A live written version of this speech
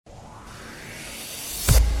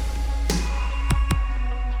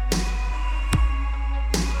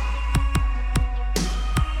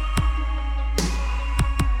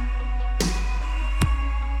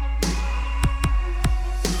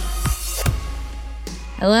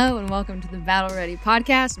Hello and welcome to the Battle Ready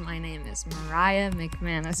podcast. My name is Mariah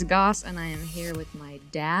McManus Goss and I am here with my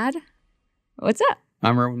dad. What's up?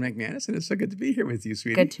 I'm Erwin McManus and it's so good to be here with you,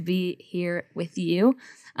 sweetie. Good to be here with you.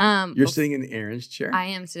 You're sitting in Aaron's chair? I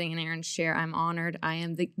am sitting in Aaron's chair. I'm honored. I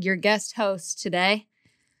am your guest host today.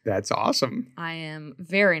 That's awesome. I am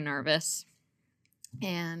very nervous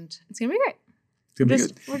and it's going to be great. It's gonna be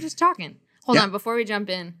good. We're just talking. Hold on, before we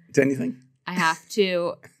jump in. It's anything? I have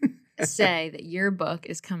to say that your book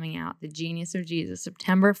is coming out, The Genius of Jesus,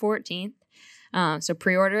 September 14th. So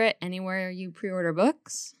pre-order it anywhere you pre-order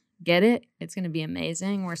books. Get it. It's going to be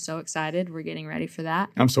amazing. We're so excited. We're getting ready for that.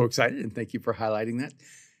 I'm so excited, and thank you for highlighting that.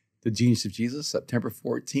 The Genius of Jesus, September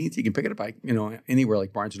 14th. You can pick it up anywhere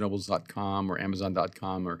like BarnesandNobles.com or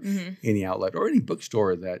Amazon.com or any outlet or any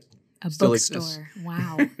bookstore that still exists.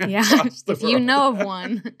 Wow. Yeah. If you know of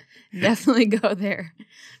one, definitely go there.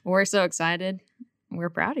 We're so excited. We're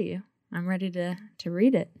proud of you. I'm ready to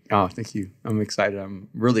read it. Oh, thank you. I'm excited. I'm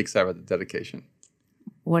really excited about the dedication.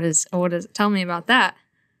 What is tell me about that?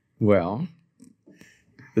 Well,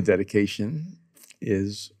 the dedication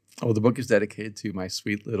is, the book is dedicated to my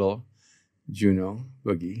sweet little Juno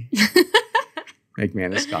Boogie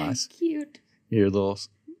McManus Goss. Cute. Your little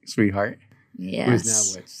sweetheart. Yes. Who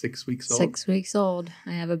is now, 6 weeks old? 6 weeks old.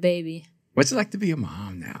 I have a baby. What's it like to be a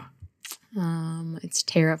mom now? It's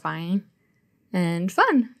terrifying and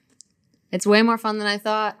fun. It's way more fun than I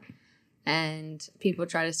thought. And people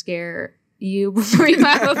try to scare you before you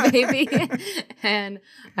have a baby. And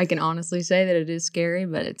I can honestly say that it is scary,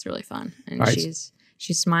 but it's really fun. And right. she's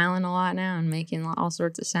smiling a lot now and making all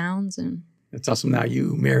sorts of sounds. And that's awesome. Now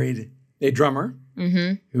you married a drummer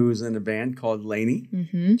who's in a band called Laney,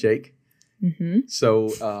 Jake. So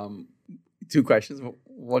 2 questions.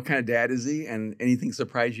 What kind of dad is he? And anything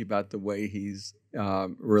surprise you about the way he's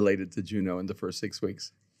related to Juno in the first 6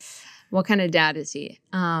 weeks? What kind of dad is he?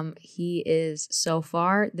 He is so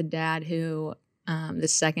far the dad who, the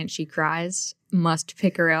second she cries, must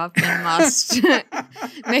pick her up and must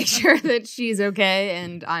make sure that she's okay.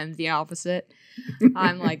 And I'm the opposite.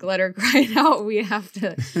 I'm like, let her cry it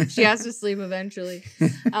out. She has to sleep eventually.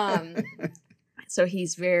 So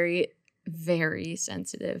he's very, very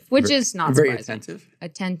sensitive, which is not very surprising.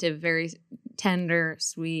 Attentive, very tender,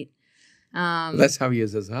 sweet. That's how he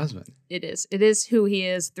is as a husband. It is who he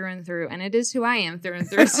is through and through, and it is who I am through and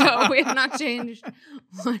through. So we have not changed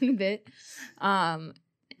one bit. I'm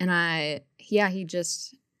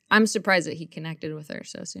surprised that he connected with her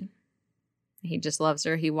so soon. He just loves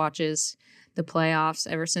her. He watches the playoffs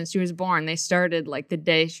ever since she was born. They started like the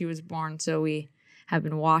day she was born, so we have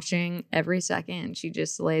been watching every second. She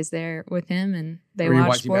just lays there with him, and they watch sports. Were you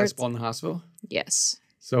watching basketball in the hospital? Yes.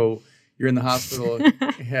 So you're in the hospital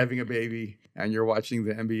having a baby, and you're watching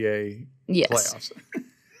the NBA playoffs.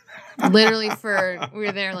 Literally we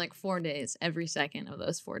were there like 4 days. Every second of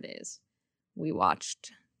those 4 days, we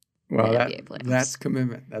watched the NBA playoffs. That's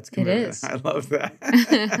commitment. That's commitment. It is. I love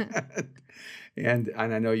that. and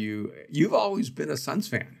I know you've always been a Suns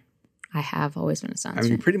fan. I have always been a Suns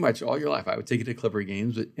fan. Pretty much all your life. I would take you to Clipper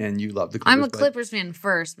games, and you love the Clippers. I'm a Clippers fan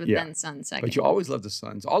first, but then Suns second. But you always loved the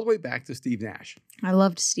Suns, all the way back to Steve Nash. I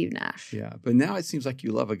loved Steve Nash. Yeah, but now it seems like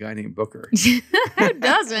you love a guy named Booker. Who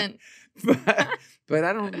doesn't? but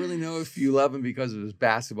I don't really know if you love him because of his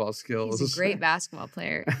basketball skills. He's a great basketball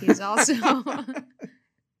player. He's also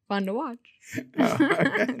fun to watch.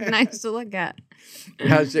 Nice to look at.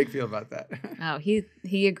 How does Jake feel about that? Oh,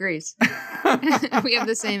 he agrees. We have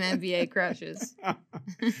the same NBA crushes.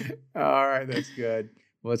 All right, that's good.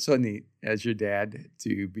 Well, it's so neat as your dad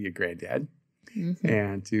to be a granddad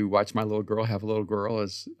and to watch my little girl have a little girl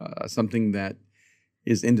is something that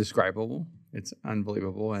is indescribable. It's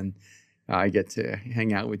unbelievable, and I get to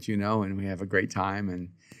hang out with Juno, and we have a great time, and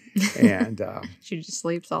she just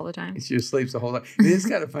sleeps all the time. She just sleeps the whole time. It is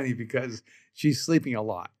kind of funny because she's sleeping a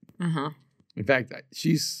lot. In fact,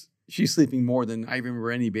 she's sleeping more than I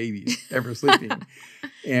remember any baby ever sleeping.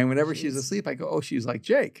 And whenever she's asleep, I go, "Oh, she's like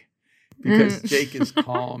Jake," because Jake is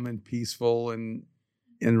calm and peaceful and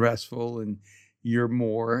restful, and you're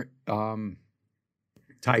more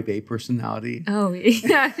type A personality. Oh,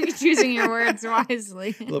 yeah. You're choosing your words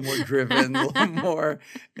wisely. A little more driven, a little more,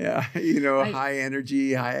 high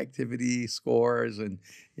energy, high activity scores and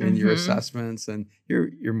your assessments. And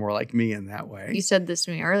you're more like me in that way. You said this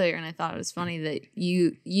to me earlier, and I thought it was funny that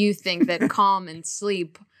you think that calm and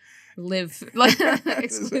sleep live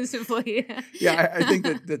exclusively. Yeah, I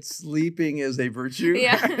think that sleeping is a virtue.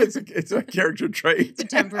 Yeah. It's a character trait. It's a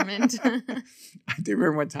temperament. I do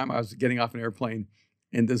remember one time I was getting off an airplane,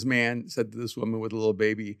 and this man said to this woman with a little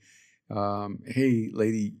baby, "Hey,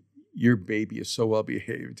 lady, your baby is so well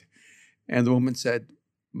behaved." And the woman said,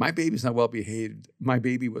 my baby's not well behaved. My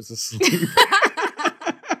baby was asleep.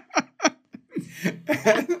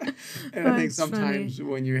 And I think sometimes funny.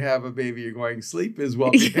 When you have a baby, you're going, sleep is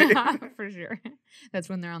well behaved. Yeah, for sure. That's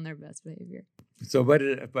when they're on their best behavior. So,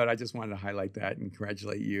 but I just wanted to highlight that and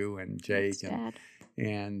congratulate you and Jake. Thanks,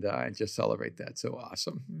 and just celebrate that. So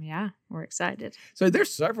awesome. Yeah, we're excited. So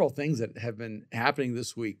there's several things that have been happening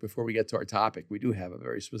this week before we get to our topic. We do have a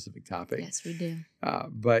very specific topic. Yes, we do.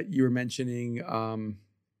 But you were mentioning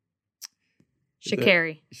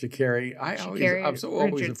Sha'Carri. Sha'Carri. I'm so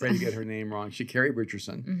always afraid to get her name wrong. Sha'Carri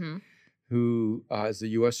Richardson, who is a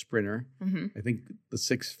U.S. sprinter. I think the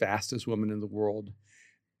 6th fastest woman in the world.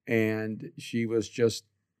 And she was just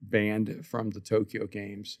banned from the Tokyo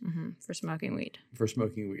Games for smoking weed.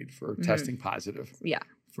 For testing positive. Yeah,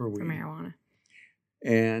 for weed. For marijuana.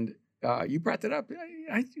 And you brought that up.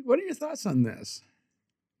 What are your thoughts on this?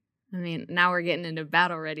 I mean, now we're getting into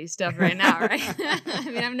battle ready stuff right now, right? I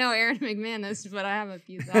mean, I'm no Erin McManus, but I have a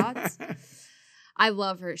few thoughts. I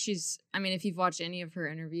love her. If you've watched any of her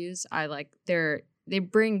interviews, they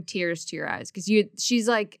bring tears to your eyes because she's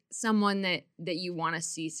like someone that you want to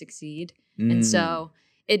see succeed. And so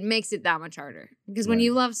it makes it that much harder because when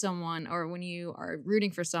you love someone or when you are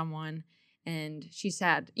rooting for someone and she's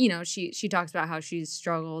had, she talks about how she's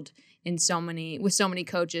struggled with so many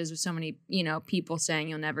coaches, with so many, people saying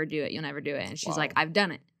you'll never do it. And she's like, I've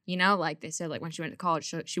done it. Like they said, like when she went to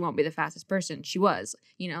college, she won't be the fastest person. She was,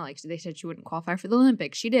 like they said she wouldn't qualify for the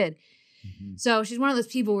Olympics. She did. So she's one of those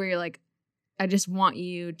people where you're like, I just want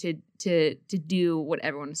you to do what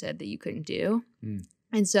everyone said that you couldn't do.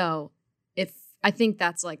 And so I think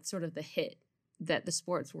that's like sort of the hit that the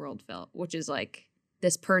sports world felt, which is like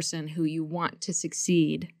this person who you want to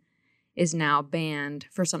succeed is now banned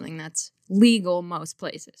for something that's legal most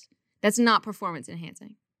places. That's not performance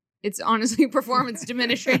enhancing. It's honestly performance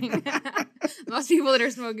diminishing. Most people that are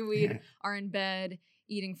smoking weed are in bed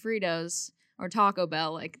eating Fritos or Taco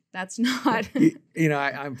Bell. Like, that's not...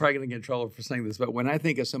 I'm probably going to get in trouble for saying this, but when I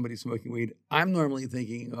think of somebody smoking weed, I'm normally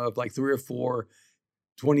thinking of like 3 or 4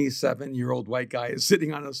 27-year-old white guys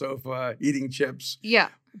sitting on a sofa, eating chips,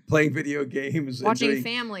 playing video games, watching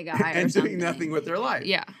Family Guy and or something. doing nothing with their life.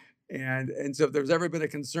 Yeah. And so if there's ever been a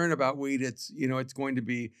concern about weed, it's going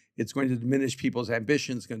to diminish people's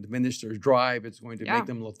ambitions, it's going to diminish their drive, it's going to make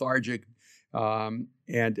them lethargic. And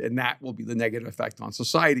that will be the negative effect on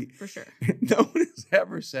society. For sure. No one has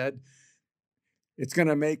ever said it's going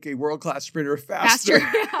to make a world-class sprinter faster.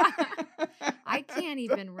 I can't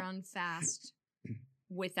even run fast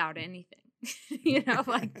without anything.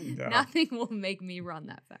 Nothing will make me run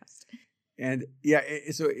that fast. And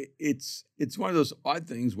so it's one of those odd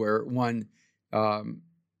things where one,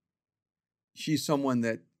 she's someone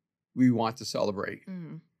that we want to celebrate.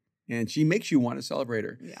 And she makes you want to celebrate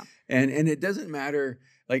her. Yeah. And it doesn't matter.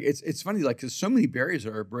 Like, it's funny, like, because so many barriers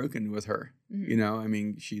are broken with her.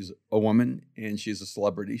 She's a woman and she's a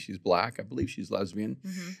celebrity. She's Black. I believe she's lesbian.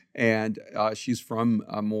 And she's from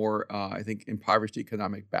a more, I think, impoverished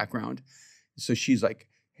economic background. So she's like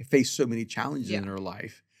faced so many challenges in her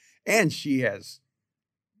life. And she has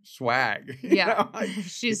swag.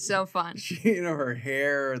 She's so fun. Her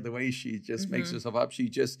hair, the way she just makes herself up.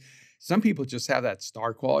 Some people just have that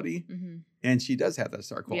star quality, and she does have that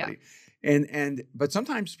star quality. But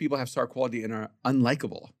sometimes people have star quality and are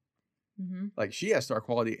unlikable. Like, she has star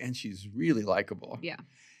quality and she's really likable. Yeah.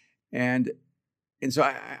 And so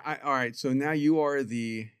I all right. So now you're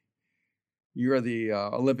the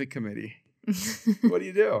Olympic Committee. What do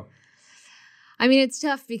you do? I mean, it's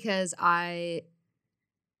tough because I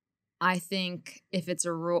think if it's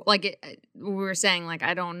a rule, like we were saying, like,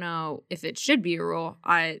 I don't know if it should be a rule.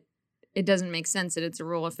 It doesn't make sense that it's a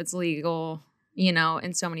rule if it's legal,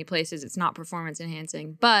 in so many places. It's not performance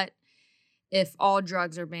enhancing. But if all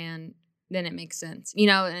drugs are banned, then it makes sense,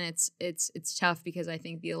 and it's tough because I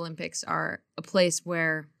think the Olympics are a place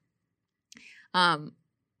where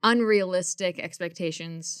unrealistic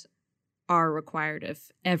expectations are required of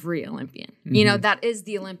every Olympian. That is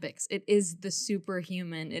the Olympics. It is the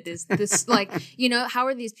superhuman. It is this, how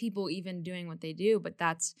are these people even doing what they do? But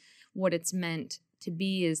that's what it's meant to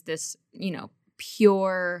be, is this,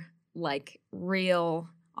 pure, like, real,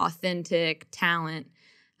 authentic talent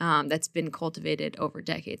that's been cultivated over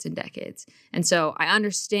decades and decades. And so I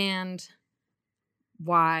understand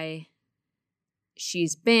why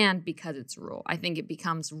she's banned because it's a rule. I think it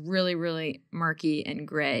becomes really, really murky and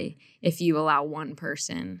gray if you allow one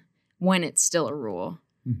person, when it's still a rule,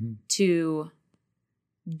 to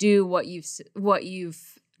do what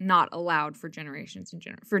you've not allowed for generations and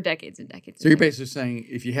for decades and decades. So you're basically saying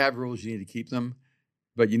if you have rules, you need to keep them,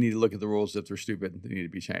 but you need to look at the rules. If they're stupid, they need to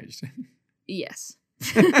be changed. Yes.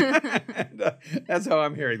 And, that's how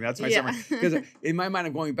I'm hearing. That's my summary. Yeah. Because in my mind,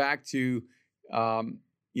 I'm going back to, and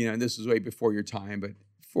this was way before your time, but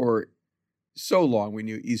for so long, we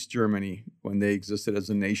knew East Germany, when they existed as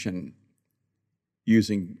a nation,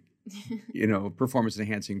 using,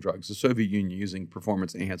 performance-enhancing drugs. The Soviet Union using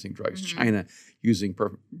performance-enhancing drugs. Mhm. China using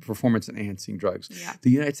performance-enhancing drugs. Yeah.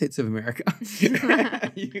 The United States of America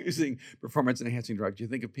using performance-enhancing drugs. You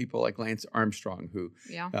think of people like Lance Armstrong, who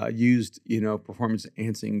Yeah. used,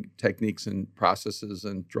 performance-enhancing techniques and processes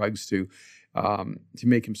and drugs to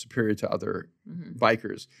make him superior to other Mhm.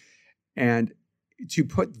 bikers. And to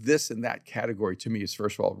put this in that category, to me, is,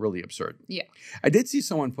 first of all, really absurd. Yeah. I did see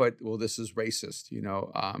someone put, well, this is racist,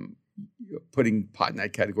 putting pot in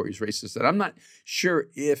that category is racist. And I'm not sure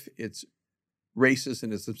if it's racist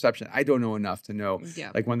in its inception. I don't know enough to know,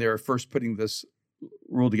 Yeah. like when they were first putting this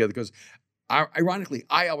rule together, because ironically,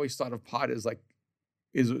 I always thought of pot as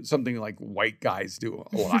is something like white guys do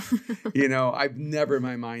a lot. I've never in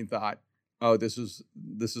my mind thought, oh, this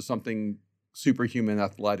is something superhuman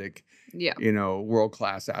athletic, Yeah.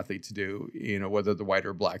 world-class athletes do, whether they're white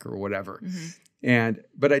or black or whatever. Mhm.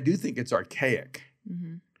 But I do think it's archaic.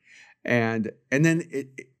 Mhm. And then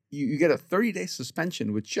you get a 30-day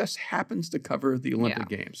suspension, which just happens to cover the Olympic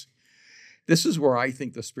Games. This is where I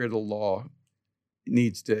think the spirit of the law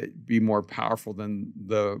needs to be more powerful than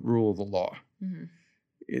the rule of the law. Mhm.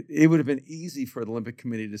 It would have been easy for the Olympic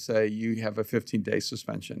Committee to say, you have a 15-day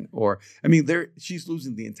suspension. She's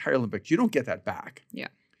losing the entire Olympics. You don't get that back. Yeah.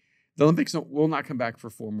 The Olympics will not come back for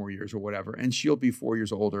 4 more years or whatever. And she'll be 4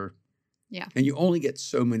 years older. Yeah. And you only get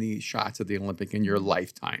so many shots at the Olympic in your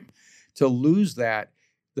lifetime. To lose that,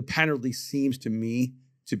 the penalty seems to me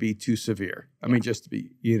to be too severe. I mean, just to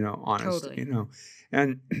be, honest, Totally.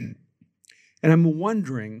 And I'm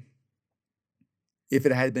wondering if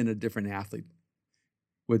it had been a different athlete,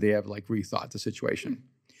 would they have rethought the situation?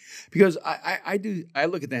 Because I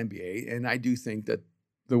look at the NBA and I do think that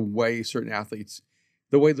the way certain athletes,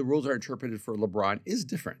 the way the rules are interpreted for LeBron is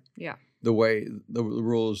different. Yeah. The way the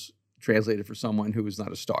rules translated for someone who is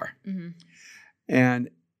not a star. Mhm. And,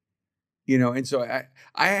 and so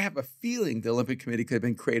I have a feeling the Olympic Committee could have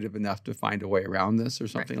been creative enough to find a way around this or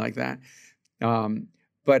something like that.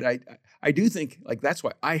 But I do think that's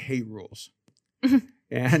why I hate rules.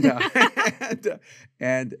 And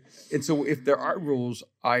so if there are rules,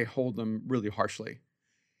 I hold them really harshly,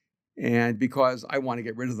 and because I want to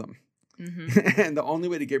get rid of them. Mhm. And the only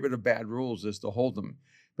way to get rid of bad rules is to hold them.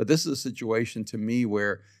 But this is a situation to me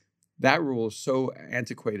where that rule is so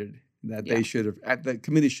antiquated that the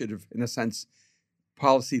committee should have, in a sense,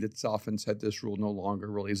 policied itself and said this rule no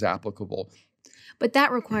longer really is applicable. But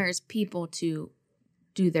that requires people to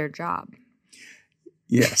do their job.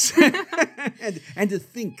 Yes. and to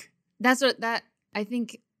think. That's what I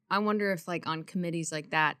think. I wonder if on committees like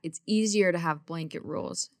that, it's easier to have blanket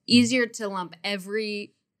rules, easier to lump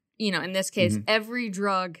every, in this case, every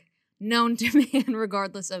drug known to man,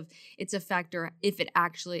 regardless of its effect or if it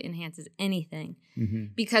actually enhances anything. Mm-hmm.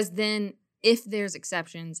 Because then if there's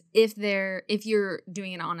exceptions, if you're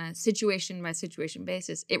doing it on a situation by situation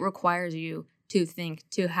basis, it requires you to think,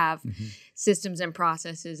 to have systems and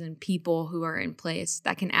processes and people who are in place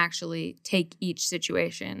that can actually take each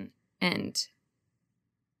situation and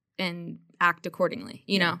act accordingly,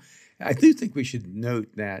 know? I do think we should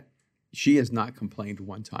note that she has not complained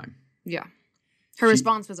one time. Yeah. Her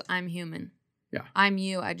response was, I'm human. Yeah. I'm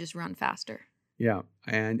you. I just run faster. Yeah.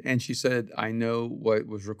 And she said, I know what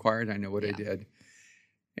was required. I know what I did.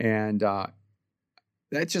 And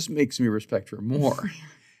that just makes me respect her more.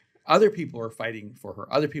 Other people are fighting for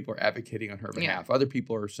her. Other people are advocating on her behalf. Other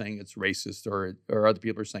people are saying it's racist or other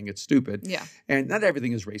people are saying it's stupid. Yeah. And not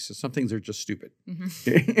everything is racist. Some things are just stupid.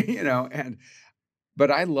 Mm-hmm.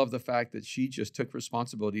 But I love the fact that she just took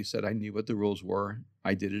responsibility, said, I knew what the rules were.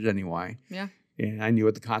 I did it anyway. Yeah. And I knew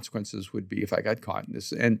what the consequences would be if I got caught in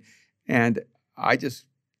this. And I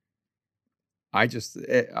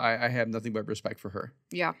have nothing but respect for her.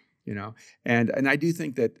 Yeah. And I do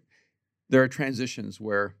think that there are transitions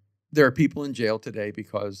where there are people in jail today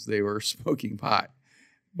because they were smoking pot,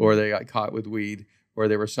 or they got caught with weed, or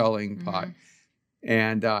they were selling pot.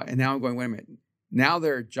 And now I'm going, wait a minute. Now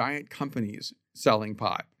there are giant companies selling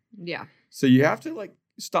pot. Yeah. So you have to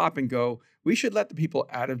stop and go, we should let the people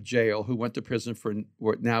out of jail who went to prison for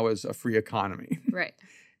what now is a free economy. Right.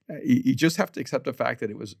 You just have to accept the fact that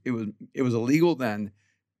it was illegal then,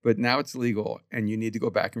 but now it's legal, and you need to go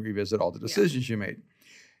back and revisit all the decisions you made.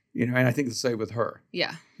 And I think the same with her.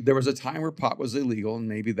 Yeah. There was a time where pot was illegal, and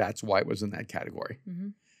maybe that's why it was in that category. Mm-hmm.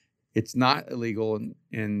 It's not illegal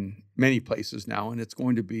in many places now, and it's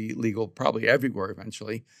going to be legal probably everywhere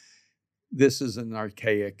eventually. this is an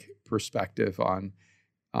archaic perspective on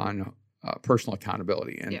personal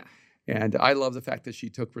accountability. And I love the fact that she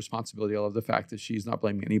took responsibility. I love the fact that she's not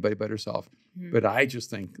blaming anybody but herself. Mm-hmm. But I just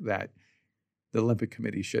think that the Olympic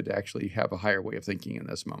Committee should actually have a higher way of thinking in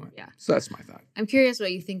this moment. Yeah. So that's my thought. I'm curious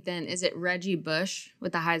what you think then. Is it Reggie Bush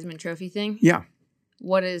with the Heisman Trophy thing? Yeah.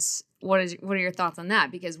 What are your thoughts on that?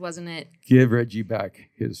 Because wasn't it... Give Reggie back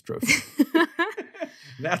his trophy.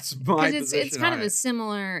 That's my position. It's kind of a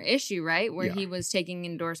similar issue, right? Where he was taking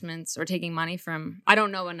endorsements or taking money from... I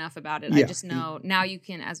don't know enough about it. Yeah. I just know now you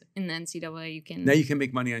can, as in the NCAA, you can... Now you can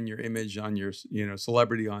make money on your image, on your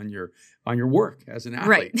celebrity, on your work as an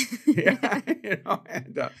athlete.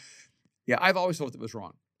 Right. I've always thought it was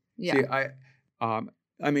wrong. Yeah. See,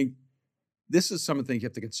 I mean, this is something you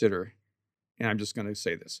have to consider, and I'm just going to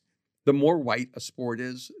say this. The more white a sport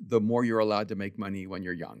is, the more you're allowed to make money when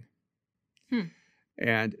you're young.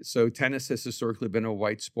 And so tennis has historically been a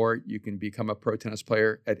white sport. You can become a pro tennis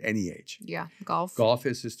player at any age. Yeah, golf. Golf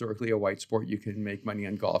is historically a white sport. You can make money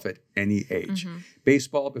on golf at any age. Mm-hmm.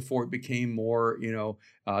 Baseball, before it became more,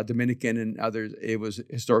 Dominican and others, it was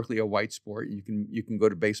historically a white sport. You can go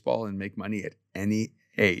to baseball and make money at any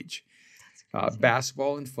age.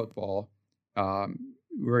 Basketball and football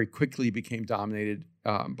very quickly became dominated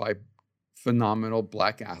by phenomenal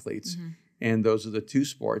Black athletes. Mm-hmm. And those are the two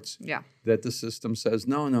sports that the system says,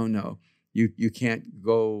 no, you can't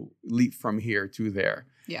go leap from here to there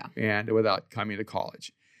and without coming to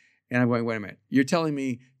college. And I'm going, wait a minute. You're telling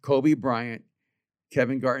me Kobe Bryant,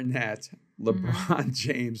 Kevin Garnett, LeBron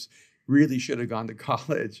James really should have gone to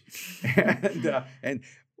college. And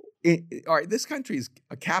all right, this country is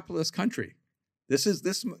a capitalist country.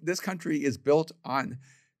 This country is built on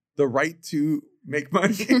the right to make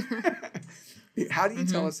money. How do you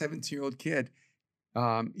tell a 17-year-old kid,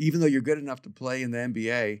 even though you're good enough to play in the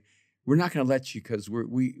NBA, we're not going to let you because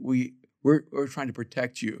we're trying to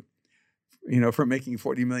protect you, from making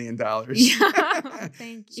 $40 million. Yeah,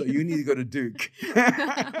 thank you. So you need to go to Duke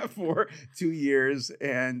for 2 years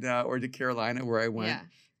and or to Carolina where I went.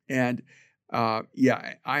 Yeah. And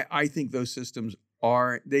I think those systems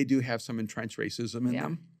they do have some entrenched racism in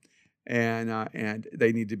them, and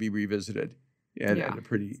they need to be revisited at a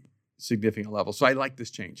pretty significant level. So I like this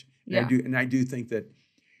change. And I do think that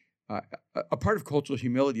a part of cultural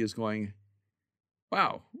humility is going,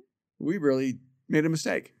 wow, we really made a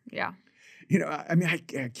mistake. Yeah. I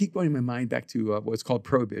keep going in my mind back to what's called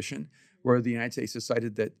prohibition, where the United States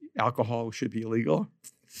decided that alcohol should be illegal.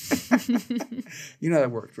 That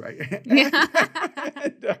worked, right?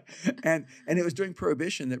 and it was during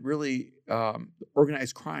Prohibition that really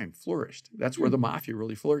organized crime flourished. That's where the mafia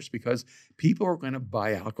really flourished, because people are going to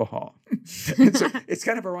buy alcohol. And so it's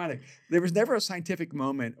kind of ironic. There was never a scientific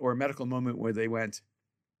moment or a medical moment where they went,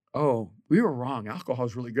 oh, we were wrong. Alcohol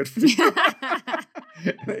is really good for you.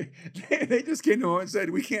 They just came to home and said,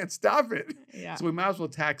 we can't stop it. Yeah. So we might as well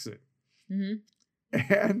tax it. Mm-hmm.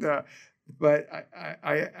 And but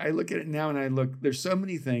I look at it now and there's so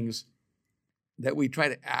many things that we try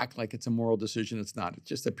to act like it's a moral decision. It's not. It's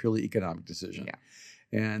just a purely economic decision. Yeah.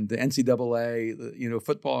 And the NCAA,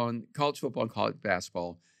 football and college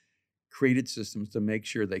basketball created systems to make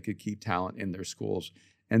sure they could keep talent in their schools.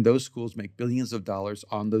 And those schools make billions of dollars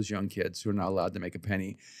on those young kids who are not allowed to make a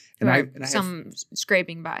penny. And I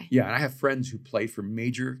scraping by. Yeah, and I have friends who played for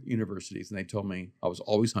major universities, and they told me I was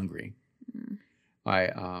always hungry. Mm.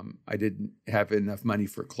 I didn't have enough money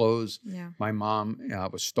for clothes. Yeah. My mom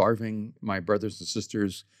was starving. My brothers and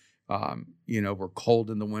sisters, were cold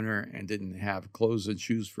in the winter and didn't have clothes and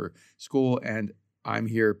shoes for school. And I'm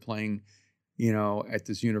here playing, at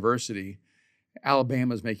this university.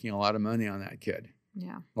 Alabama's making a lot of money on that kid.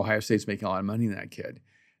 Yeah. Ohio State's making a lot of money on that kid.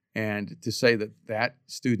 And to say that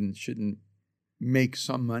student shouldn't make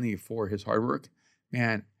some money for his hard work,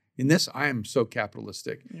 man, in this, I am so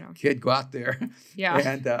capitalistic. Yeah. Kid, go out there. Yeah.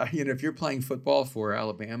 And, if you're playing football for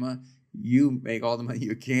Alabama, you make all the money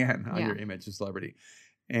you can on your image and celebrity.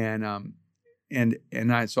 And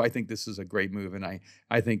so I think this is a great move. And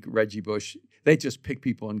I think Reggie Bush, they just pick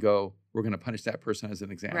people and go, we're going to punish that person as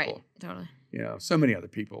an example. Right, totally. So many other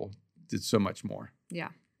people did so much more. Yeah,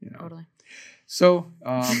 totally. So,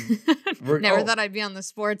 never thought I'd be on the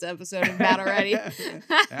sports episode of Bad Already.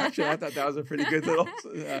 Actually, I thought that was a pretty good little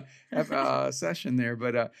session there.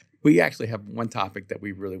 But we actually have one topic that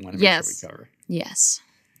we really want to make sure we cover. Yes.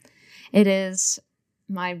 It is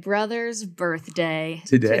my brother's birthday.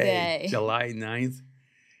 Today. July 9th,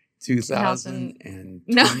 2021.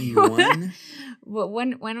 No.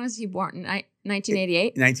 When was he born?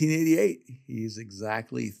 1988? 1988. He's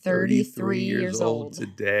exactly 33 years old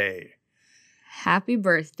today. Happy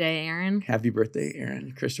birthday, Aaron. Happy birthday,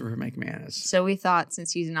 Aaron. Christopher McManus. So we thought,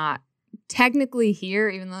 since he's not technically here,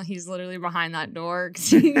 even though he's literally behind that door, 'cause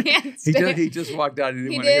he can't stay. He just walked out. He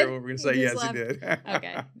didn't He want to hear did? what we're going to He say. just Yes, left? he did.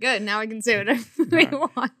 Okay, good. Now we can say whatever we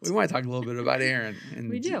want. We want to talk a little bit about Aaron. And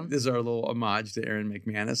We do. This is our little homage to Aaron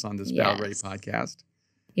McManus on this Battle Ready Yes. podcast.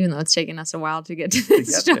 Even though it's taken us a while to get to To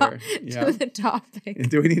this get there. Yeah. to the topic. And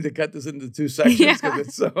do we need to cut this into 2 sections because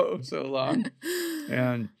it's so long?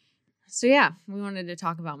 And So yeah, we wanted to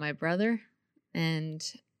talk about my brother, and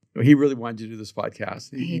he really wanted you to do this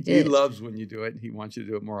podcast. He He did. loves when you do it. He wants you to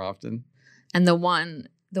do it more often. the one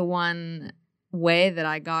way that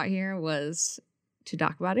I got here was to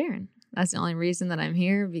talk about Aaron. That's the only reason that I'm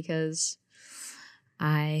here, because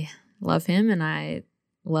I love him and I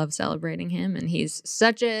love celebrating him, and he's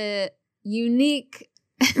such a unique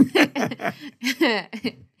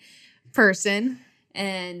person.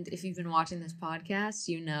 And if you've been watching this podcast,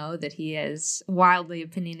 you know that he is wildly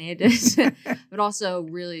opinionated, but also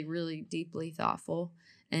really, really deeply thoughtful.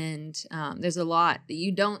 And there's a lot that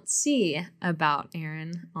you don't see about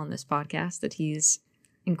Aaron on this podcast, that he's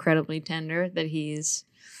incredibly tender, that he's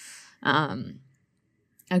a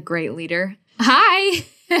great leader. Hi,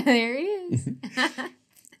 there he is.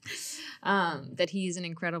 That he's an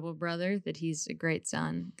incredible brother, that he's a great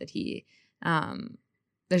son, that he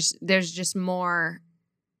there's just more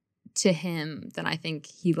to him than I think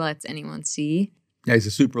he lets anyone see. Yeah, he's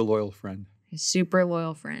a super loyal friend. He's a super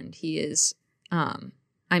loyal friend. He is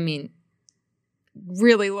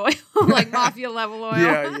really loyal, like mafia level loyal.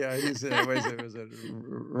 Yeah. He's was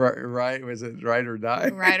it right or die?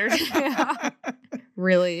 Right or die.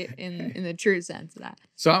 Really, in the true sense of that.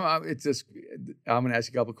 So I'm going to ask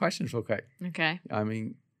you a couple of questions real quick. Okay. I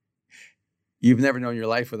mean, you've never known your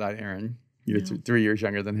life without Aaron. You're No. 3 years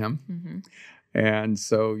younger than him. Mm-hmm. And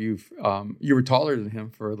so you were taller than him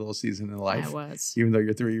for a little season in life. I was. Even though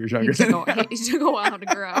you're 3 years He younger than him. took a while to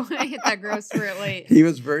grow. I hit that growth spurt late. He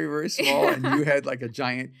was very, very small, and you had like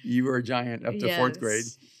you were a giant up to 4th grade.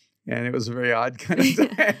 Yes. And it was a very odd kind of thing.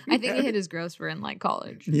 I think he hit his growth spurt in like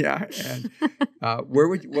college. Yeah. And what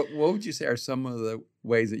would you say are some of the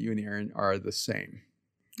ways that you and Aaron are the same?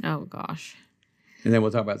 Oh gosh. And then we'll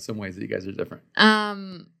talk about some ways that you guys are different.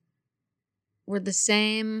 We're the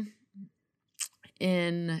same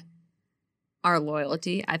in our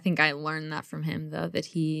loyalty. I think I learned that from him, though, that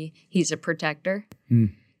he's a protector.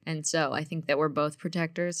 Mm. And so I think that we're both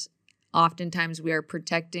protectors. Oftentimes we are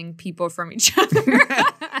protecting people from each other.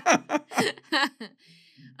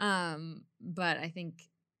 But I think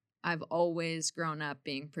I've always grown up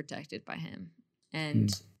being protected by him.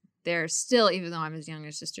 And there's still, even though I'm his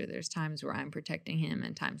younger sister, there's times where I'm protecting him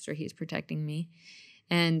and times where he's protecting me.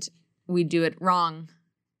 And we do it wrong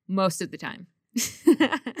most of the time.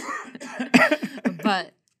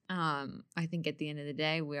 But I think at the end of the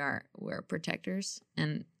day, we're protectors,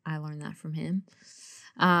 and I learned that from him.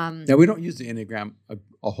 Now, we don't use the Enneagram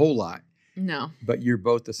a whole lot, No. but you're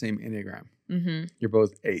both the same Enneagram. Mm-hmm. You're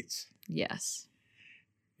both 8s. Yes.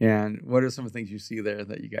 And what are some of the things you see there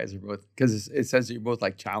that you guys are both, because it says that you're both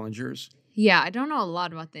like challengers. Yeah, I don't know a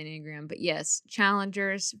lot about the Enneagram, but yes,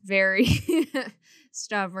 challengers, very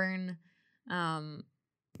stubborn,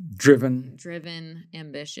 Driven,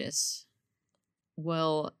 ambitious,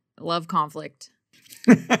 will love conflict.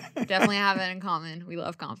 Definitely have it in common. We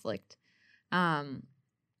love conflict. But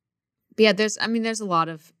yeah, there's a lot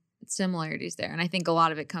of similarities there. And I think a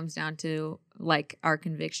lot of it comes down to like our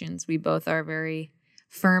convictions. We both are very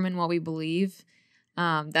firm in what we believe.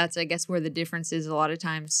 That's, I guess, where the difference is. A lot of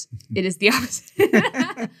times it is the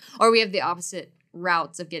opposite, or we have the opposite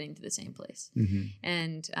routes of getting to the same place. Mm-hmm.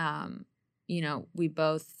 And, we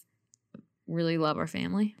both really love our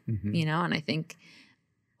family, Mm-hmm. and I think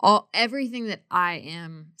everything that I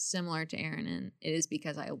am similar to Aaron in, it is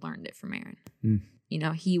because I learned it from Aaron. Mm.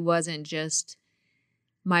 He wasn't just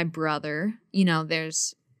my brother.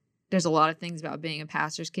 There's a lot of things about being a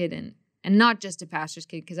pastor's kid and not just a pastor's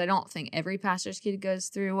kid, because I don't think every pastor's kid goes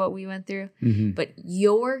through what we went through, Mm-hmm. but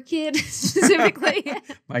your kid specifically,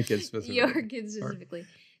 My kids specifically. your kid specifically,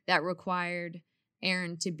 that required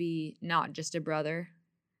Aaron to be not just a brother,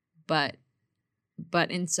 but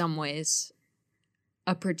in some ways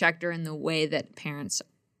a protector in the way that parents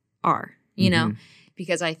are, Mhm.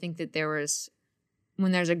 because I think that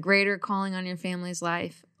when there's a greater calling on your family's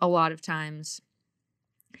life, a lot of times,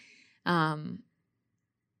 I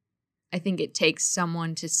think it takes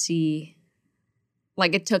someone to see,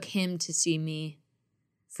 like it took him to see me,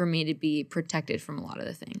 for me to be protected from a lot of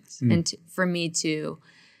the things, and for me to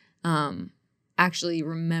actually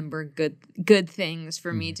remember good things,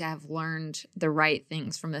 for me to have learned the right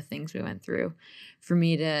things from the things we went through, for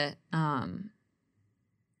me to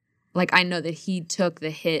like, I know that he took the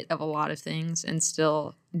hit of a lot of things and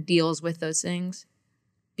still deals with those things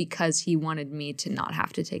because he wanted me to not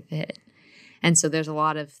have to take the hit. And so there's a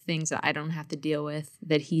lot of things that I don't have to deal with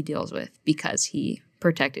that he deals with because he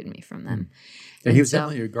protected me from them. Yeah, he was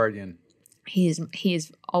definitely your guardian.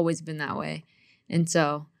 He's always been that way. And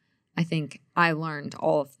so I think I learned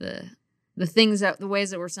all of the ways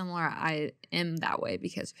that were similar. I am that way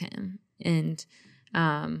because of him. And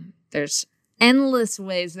there's endless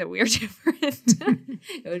ways that we are different.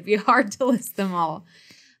 It would be hard to list them all.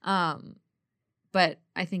 But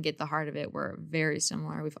I think at the heart of it, we're very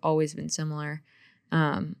similar. We've always been similar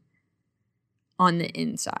on the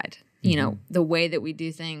inside. You know, the way that we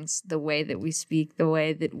do things, the way that we speak, the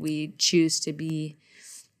way that we choose to be,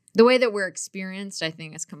 the way that we're experienced, I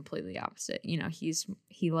think is completely opposite. You know,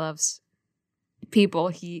 he loves people.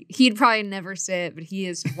 He'd probably never say it, but he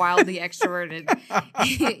is wildly extroverted.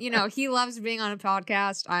 He loves being on a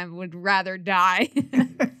podcast. I would rather die.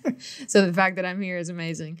 So the fact that I'm here is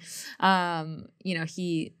amazing.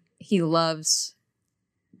 He loves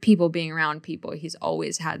people being around people. He's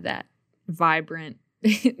always had that vibrant,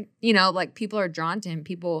 like people are drawn to him.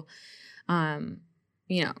 People,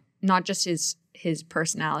 not just his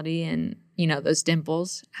personality and, those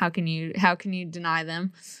dimples. How can you deny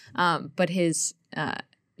them? But his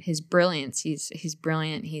brilliance. He's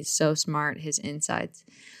brilliant. He's so smart. His insights.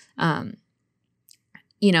 But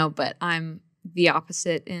I'm the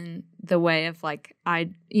opposite in the way of like,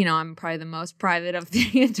 I'm probably the most private of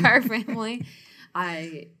the entire family.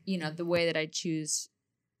 The way that I choose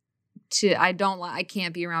to, I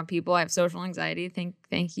can't be around people. I have social anxiety.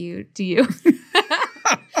 Thank you to you.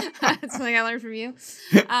 That's something I learned from you.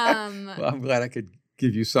 Well, I'm glad I could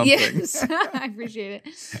give you something. Yes, I appreciate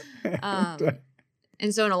it.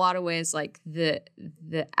 And so in a lot of ways, like the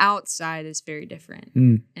outside is very different.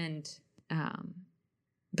 And,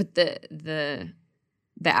 but the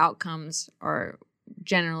outcomes are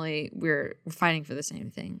generally we're fighting for the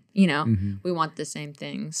same thing. We want the same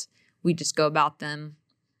things. We just go about them.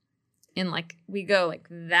 And like we go like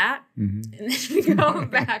that, and then we go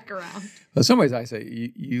back around. Well, in some ways, I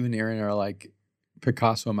say you and Erin are like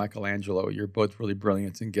Picasso and Michelangelo. You're both really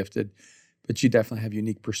brilliant and gifted, but you definitely have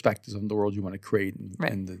unique perspectives on the world you want to create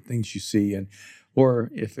and the things you see.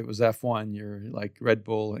 Or if it was F1, you're like Red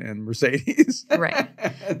Bull and Mercedes. Right.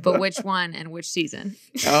 But which one and which season?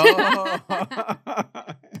 And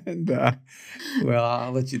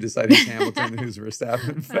I'll let you decide who's Hamilton and who's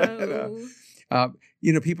Verstappen. But,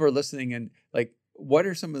 people are listening and like, what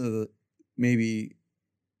are some of the maybe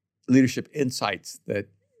leadership insights that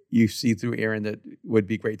you see through Erin that would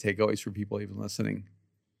be great takeaways for people even listening?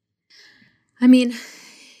 I mean,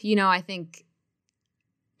 I think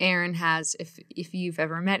Erin has, if you've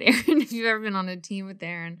ever met Erin, if you've ever been on a team with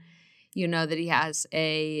Erin, you know that he has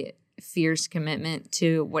a fierce commitment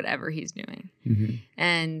to whatever he's doing.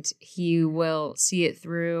 And he will see it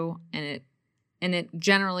through, and it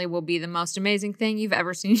generally will be the most amazing thing you've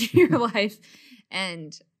ever seen in your life.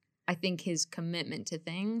 And I think his commitment to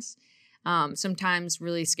things sometimes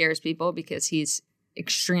really scares people because he's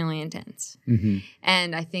extremely intense.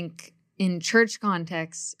 And I think in church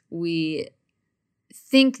contexts, we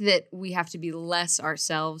think that we have to be less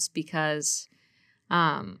ourselves because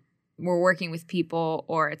we're working with people,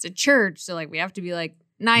 or it's a church. So like we have to be like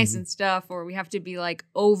nice and stuff, or we have to be like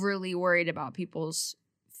overly worried about people's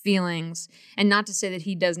feelings. And not to say that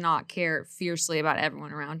he does not care fiercely about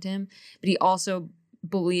everyone around him, but he also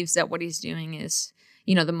believes that what he's doing is,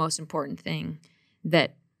 the most important thing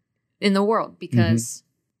that in the world, because,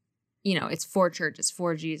 it's for church, it's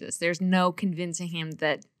for Jesus. There's no convincing him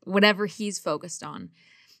that whatever he's focused on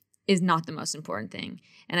is not the most important thing.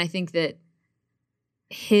 And I think that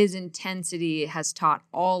his intensity has taught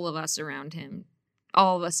all of us around him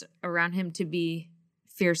to be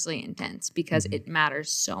fiercely intense because it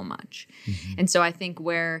matters so much. And so I think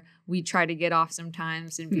where we try to get off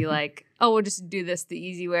sometimes and be like, oh, we'll just do this the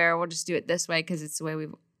easy way, or we'll just do it this way because it's the way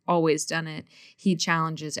we've always done it. He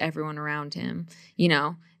challenges everyone around him.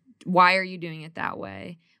 Why are you doing it that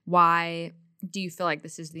way? Why do you feel like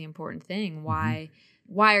this is the important thing? Why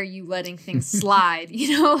are you letting things slide?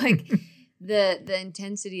 Like the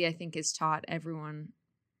intensity, I think, is taught everyone,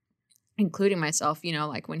 including myself.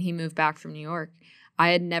 Like when he moved back from New York, I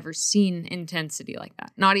had never seen intensity like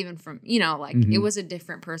that. Not even from, it was a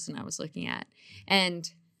different person I was looking at. And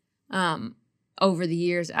over the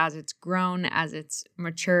years, as it's grown, as it's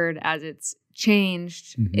matured, as it's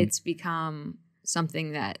changed, it's become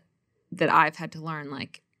something that I've had to learn,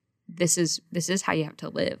 like, this is how you have to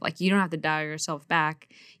live. Like, you don't have to dial yourself back.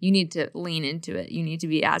 You need to lean into it. You need to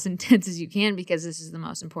be as intense as you can, because this is the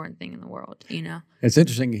most important thing in the world, you know? It's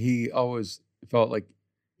interesting. He always felt like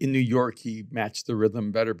in New York, he matched the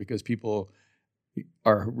rhythm better because people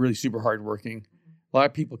are really super hardworking. A lot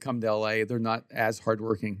of people come to LA, they're not as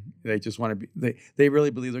hardworking. They just want to be, they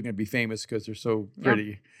really believe they're going to be famous because they're so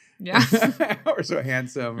pretty. Yeah. Or so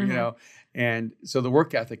handsome, you know? And so the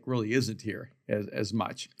work ethic really isn't here as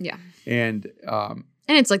much. Yeah. And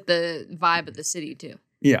it's like the vibe of the city too.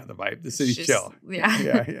 Yeah, the vibe. The city's chill.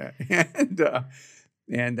 Yeah.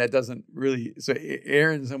 And that doesn't really. So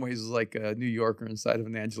Aaron, in some ways, is like a New Yorker inside of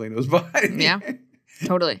an Angelino's body. Yeah,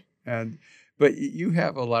 totally. But you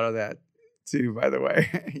have a lot of that too. By the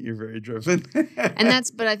way, you're very driven.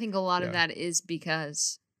 But I think a lot of that is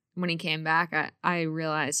because when he came back, I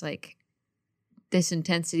realized like this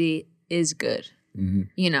intensity is good. Mm-hmm.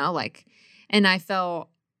 You know, like, and I felt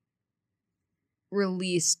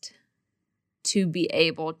released to be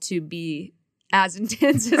able to be as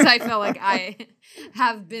intense as I felt like I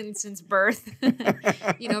have been since birth.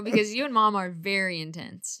 You know, because you and Mom are very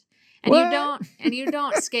intense. And you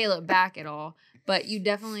don't scale it back at all, but you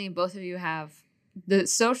definitely, both of you have the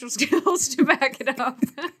social skills to back it up.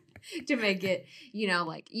 To make it, you know,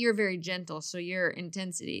 like, you're very gentle, so your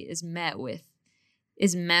intensity is met with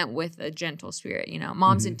a gentle spirit. You know,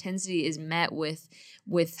 Mom's intensity is met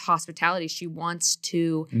with hospitality. She wants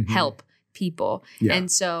to help people. Yeah.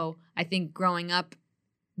 And so I think growing up,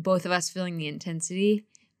 both of us feeling the intensity,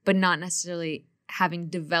 but not necessarily having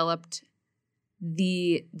developed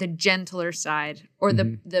the gentler side or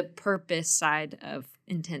the purpose side of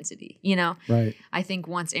intensity, you know? Right. I think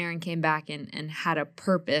once Aaron came back and had a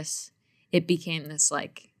purpose, it became this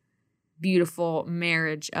like beautiful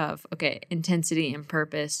marriage of, okay, intensity and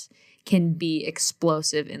purpose can be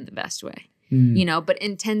explosive in the best way, you know, but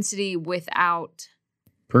intensity without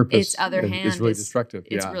purpose, its other hand is really destructive.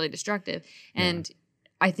 It's really destructive. And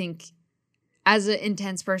I think as an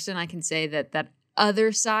intense person, I can say that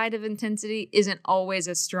other side of intensity isn't always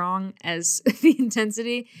as strong as the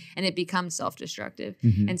intensity, and it becomes self-destructive.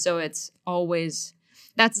 And so it's always,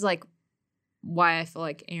 that's like why I feel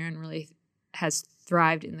like Aaron really has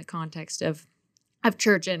thrived in the context of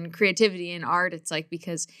church and creativity and art. It's like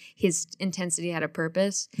because his intensity had a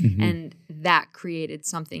purpose and that created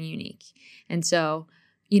something unique. And so,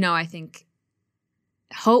 you know, I think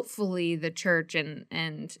hopefully the church and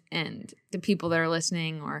the people that are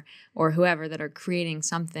listening or whoever that are creating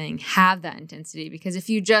something have that intensity, because if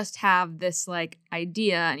you just have this like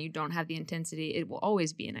idea and you don't have the intensity, it will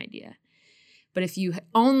always be an idea. But if you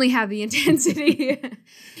only have the intensity,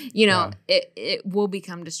 you know, it will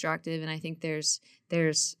become destructive. And I think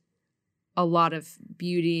there's a lot of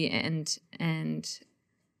beauty and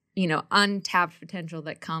you know, untapped potential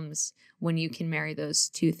that comes when you can marry those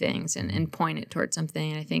two things and point it towards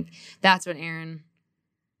something. And I think that's what Aaron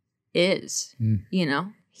is. You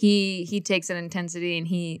know, he takes that intensity and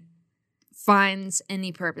he finds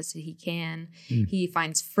any purpose that he can. He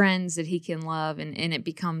finds friends that he can love, and it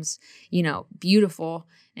becomes, you know, beautiful.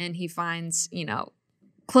 And he finds, you know,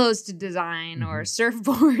 clothes to design or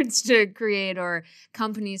surfboards to create or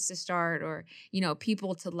companies to start or, you know,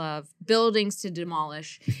 people to love, buildings to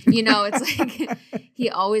demolish. You know, it's like he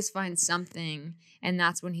always finds something, and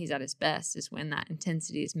that's when he's at his best, is when that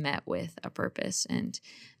intensity is met with a purpose. And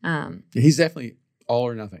he's definitely all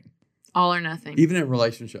or nothing. All or nothing. Even in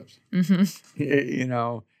relationships. You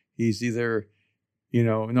know, he's either, you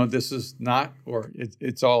know, no, this is not, or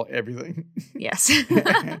it's all everything. Yes.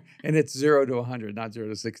 And it's 0 to 100, not 0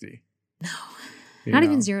 to 60. No. Not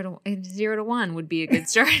even 0 to 1 would be a good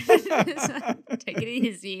start. Take it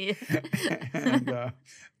easy.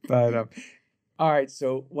 All right.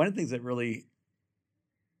 So one of the things that really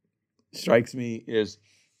strikes me is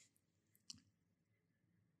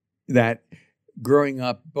that growing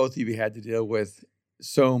up, both of you had to deal with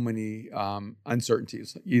so many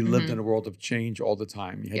uncertainties. You lived in a world of change all the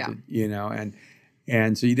time. You had to, you know,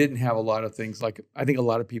 and so you didn't have a lot of things like, I think a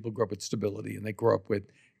lot of people grow up with stability, and they grow up with,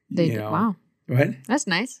 you know. Wow. What? That's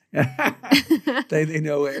nice. They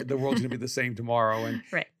know the world's going to be the same tomorrow. And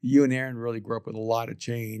you and Aaron really grew up with a lot of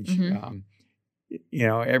change. You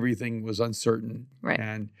know, everything was uncertain. Right.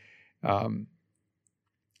 And I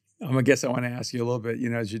guess I want to ask you a little bit, you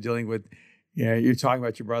know, as you're dealing with, you know, you're talking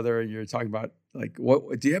about your brother, and you're talking about like,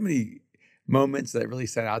 what do you have any moments that really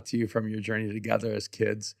stand out to you from your journey together as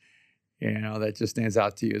kids? You know, that just stands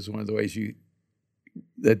out to you as one of the ways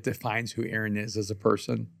that defines who Aaron is as a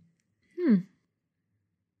person.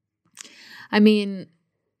 I mean,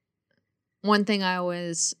 one thing I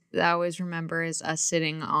always remember is us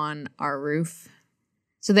sitting on our roof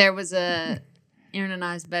So there was Aaron and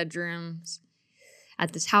I's bedrooms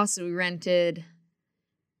at this house that we rented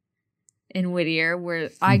in Whittier,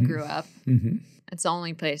 where I grew up. Mm-hmm. It's the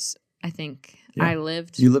only place I think I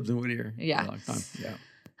lived. You lived in Whittier Yeah. for a long time. Yeah.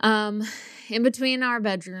 In between our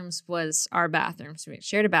bedrooms was our bathroom. So we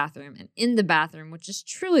shared a bathroom, and in the bathroom, which is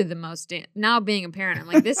truly the most, now being a parent, I'm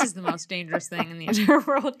like, this is the most dangerous thing in the entire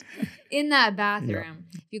world. In that bathroom,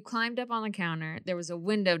 if you climbed up on the counter, there was a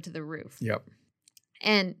window to the roof. Yep.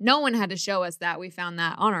 And no one had to show us that. We found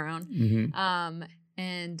that on our own. Mm-hmm.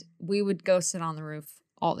 And we would go sit on the roof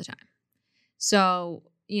all the time. So,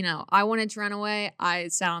 you know, I wanted to run away. I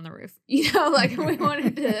sat on the roof. You know, like we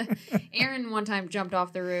wanted to. Aaron one time jumped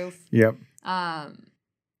off the roof. Yep.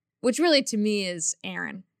 Which really to me is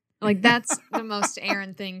Aaron. Like that's the most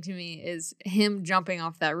Aaron thing to me is him jumping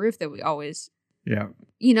off that roof that we always. Yeah.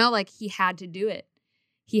 You know, like he had to do it.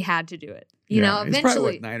 He had to do it. You know, he's eventually,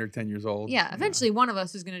 probably, what, 9 or 10 years old. Yeah, eventually one of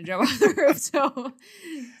us was going to jump off the roof.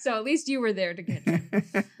 So at least you were there to catch him.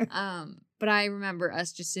 But I remember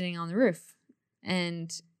us just sitting on the roof,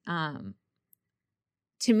 and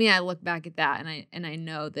to me, I look back at that and I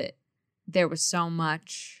know that there was so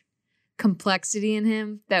much complexity in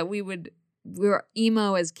him that we were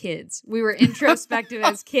emo as kids. We were introspective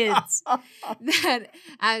as kids. That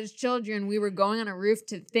as children, we were going on a roof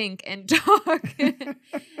to think and talk.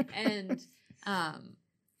 And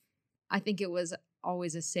I think it was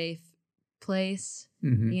always a safe place.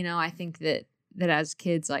 Mm-hmm. You know, I think that as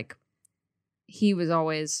kids, like he was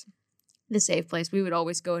always the safe place. We would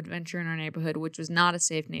always go adventure in our neighborhood, which was not a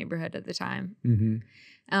safe neighborhood at the time.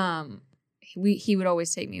 Mm-hmm. He would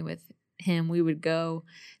always take me with him. We would go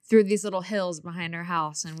through these little hills behind our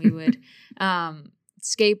house, and we would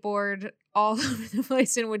skateboard all over the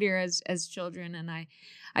place in Whittier as children. And I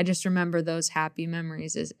just remember those happy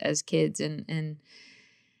memories as kids, and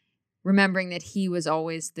remembering that he was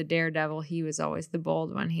always the daredevil. He was always the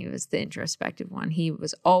bold one. He was the introspective one. He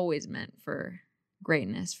was always meant for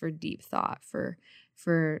greatness, for deep thought, for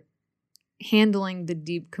handling the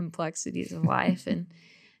deep complexities of life. And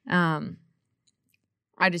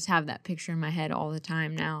I just have that picture in my head all the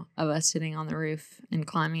time now of us sitting on the roof and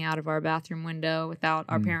climbing out of our bathroom window without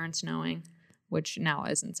our parents knowing, which now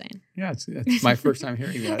is insane. Yeah, it's my first time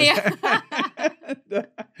hearing that. Yeah.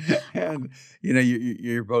 And you know,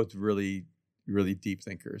 you're both really, really deep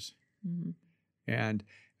thinkers, Mm-hmm. and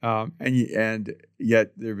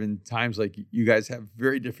yet there have been times like you guys have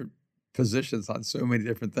very different positions on so many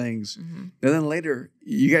different things, Mm-hmm. and then later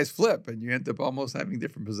you guys flip and you end up almost having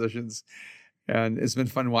different positions, and it's been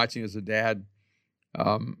fun watching as a dad.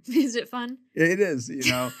 Is it fun? It is, you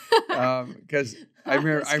know, because I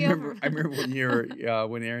remember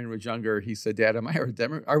when Aaron was younger, he said, "Dad,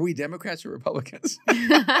 are we Democrats or Republicans?"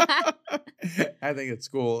 I think at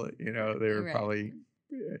school, you know, they were probably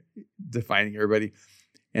defining everybody.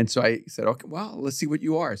 And so I said, "Okay, well, let's see what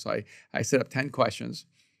you are." So I set up 10 questions.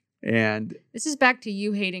 And this is back to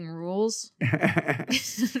you hating rules.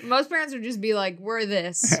 Most parents would just be like, "We're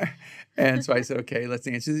this." And so I said, "Okay,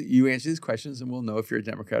 you answer these questions and we'll know if you're a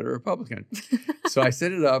Democrat or Republican." So I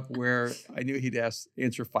set it up where I knew he'd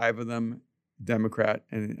answer 5 of them Democrat,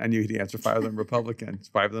 and I knew he'd answer 5 of them Republican,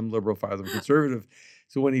 5 of them liberal, 5 of them conservative.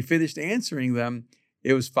 So when he finished answering them,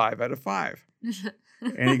 it was 5 out of 5.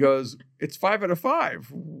 And he goes, "It's 5 out of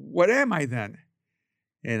 5. What am I then?"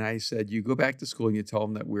 And I said, "You go back to school and you tell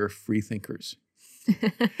them that we're free thinkers."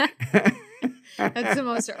 That's the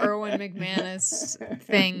most Erwin McManus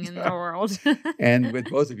thing in the world. And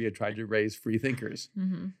with both of you, I tried to raise free thinkers.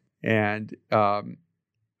 Mm-hmm. And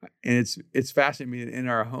it's fascinating. In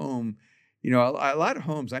our home, you know, a lot of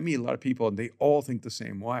homes, I meet a lot of people and they all think the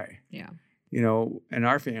same way. Yeah. You know, in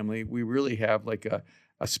our family, we really have like a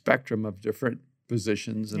spectrum of different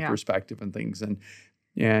positions and perspective and things. And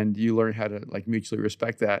you learn how to like mutually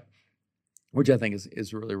respect that, which I think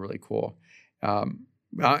is really, really cool. And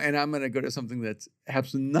I'm going to go to something that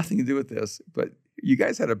has nothing to do with this, but you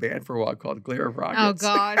guys had a band for a while called Glare of Rockets. Oh,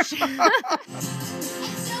 gosh.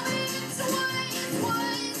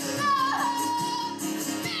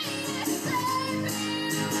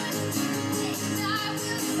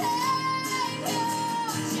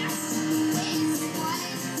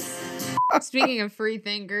 Speaking of free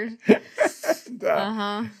thinkers. And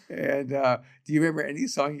do you remember any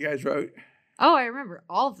song you guys wrote? Oh, I remember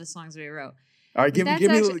all of the songs we wrote. All right, give me part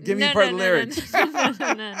of the lyrics.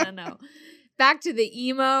 No. Back to the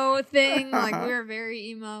emo thing. Like we were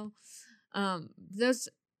very emo.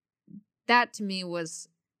 That to me those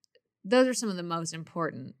are some of the most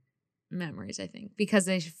important memories, I think, because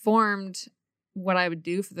they formed what I would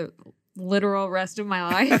do for the literal rest of my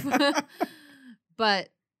life. But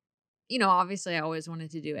obviously I always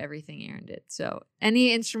wanted to do everything Aaron did. So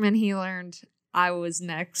any instrument he learned, I was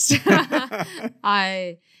next. He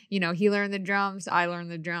learned the drums, I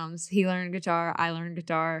learned the drums. He learned guitar, I learned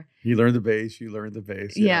guitar. He learned the bass, you learned the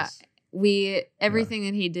bass. Yeah. Yes. Everything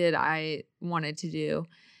that he did, I wanted to do.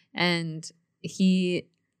 And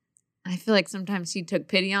I feel like sometimes he took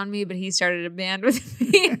pity on me, but he started a band with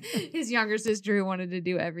me. His younger sister who wanted to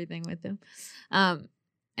do everything with him. And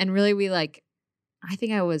really I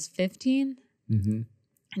think I was 15. Mm-hmm.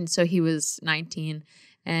 And so he was 19.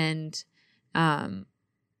 And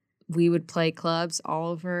we would play clubs all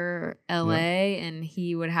over LA, and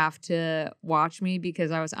he would have to watch me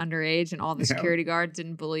because I was underage, and all the security guards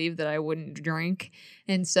didn't believe that I wouldn't drink.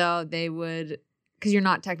 And so they would, because you're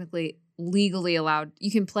not technically legally allowed.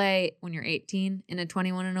 You can play when you're 18 in a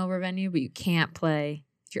 21 and over venue, but you can't play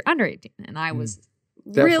if you're under 18. And I was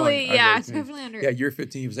definitely under. Yeah, you're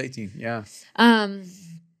 15, he was 18. Yeah.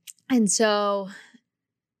 And so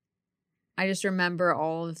I just remember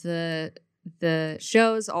all of the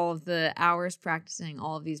shows, all of the hours practicing,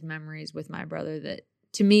 all of these memories with my brother that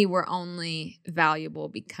to me were only valuable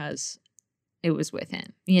because it was with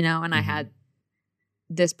him, and I had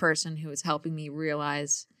this person who was helping me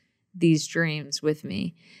realize these dreams with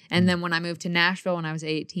me. And then when I moved to Nashville when I was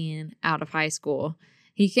 18 out of high school,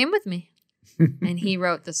 he came with me and he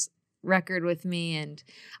wrote this record with me, and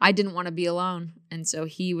I didn't want to be alone. And so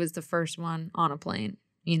he was the first one on a plane.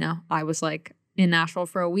 I was in Nashville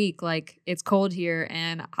for a week. It's cold here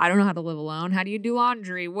and I don't know how to live alone. How do you do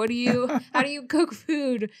laundry? How do you cook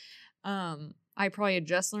food? I probably had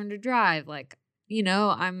just learned to drive.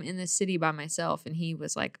 I'm in this city by myself. And he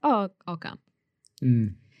was like, oh, I'll come.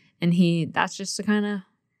 And that's just the kind of,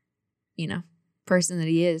 person that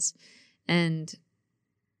he is. And,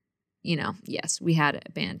 yes, we had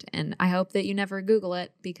a band, and I hope that you never Google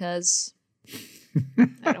it because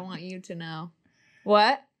I don't want you to know.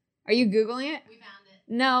 What? Are you Googling it? We found it.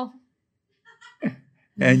 No.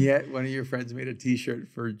 And yet one of your friends made a t-shirt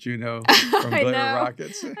for Juno from Glitter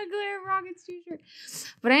Rockets. A Glitter Rockets t-shirt.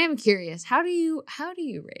 But I am curious, how do you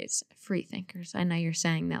raise free thinkers? I know you're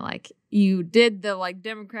saying that you did the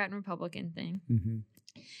Democrat and Republican thing. Mm-hmm.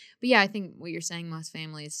 But yeah, I think what you're saying, most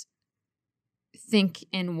families think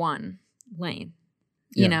in one lane,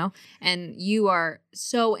 you know? And you are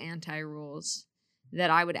so anti-rules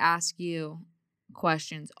that I would ask you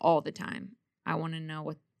questions all the time. I want to know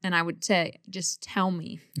what, and I would say, just tell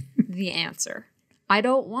me the answer. I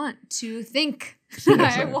don't want to think.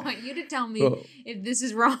 I want you to tell me if this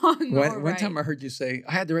is wrong or right. One time I heard you say,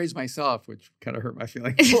 I had to raise myself, which kind of hurt my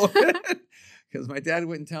feelings. Because my dad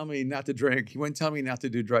wouldn't tell me not to drink. He wouldn't tell me not to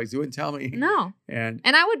do drugs. He wouldn't tell me. No. And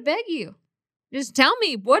I would beg you, just tell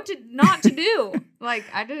me what not to do.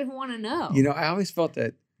 I didn't want to know. I always felt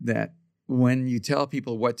that when you tell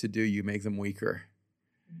people what to do, you make them weaker.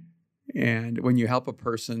 And when you help a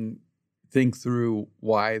person think through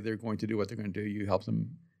why they're going to do what they're going to do, you help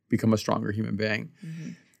them become a stronger human being. Mm-hmm.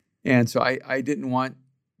 And so I didn't want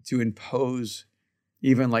to impose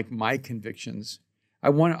even my convictions. I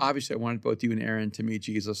wanted both you and Aaron to meet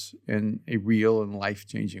Jesus in a real and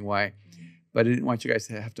life-changing way, but I didn't want you guys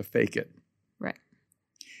to have to fake it. Right.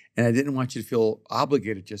 And I didn't want you to feel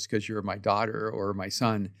obligated just because you're my daughter or my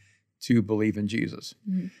son to believe in Jesus.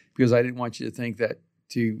 Mm-hmm. Because I didn't want you to think that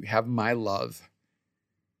to have my love,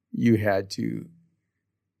 you had to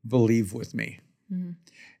believe with me. Mm-hmm.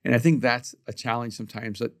 And I think that's a challenge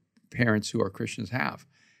sometimes that parents who are Christians have,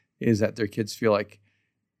 is that their kids feel like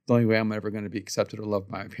the only way I'm ever going to be accepted or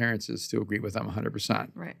loved by my parents is to agree with them 100%.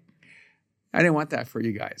 Right. I didn't want that for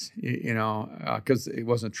you guys, because it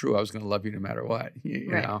wasn't true. I was going to love you no matter what,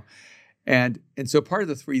 you know. And so part of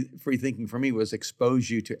the free thinking for me was expose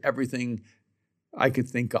you to everything I could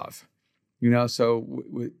think of, So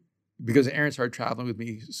because Aaron started traveling with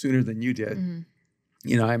me sooner than you did,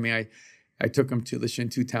 mm-hmm. I took him to the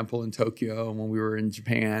Shinto Temple in Tokyo when we were in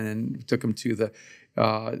Japan, and took him to the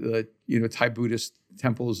Thai Buddhist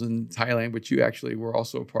temples in Thailand, which you actually were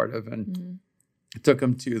also a part of, and mm-hmm. took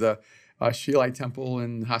him to the Shilai Temple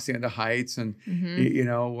in Hacienda Heights, and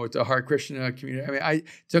mm-hmm. With the Hare Krishna community. I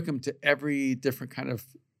took him to every different kind of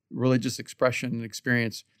religious expression and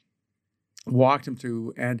experience, walked him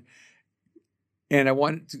through, and I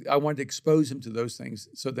wanted to expose him to those things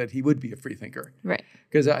so that he would be a free thinker. Right.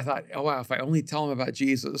 Because I thought, oh wow, if I only tell him about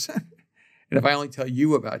Jesus, and if I only tell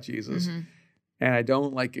you about Jesus, mm-hmm. and I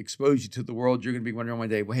don't expose you to the world, you're going to be wondering one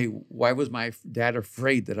day, well, hey, why was my dad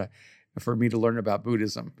afraid for me to learn about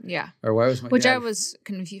Buddhism? Yeah. Or why was my I was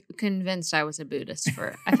convinced I was a Buddhist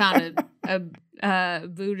for. I found a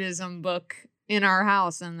Buddhism book in our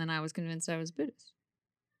house, and then I was convinced I was Buddhist.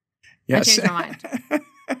 Yes. I changed my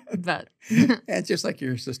mind. bet. And just like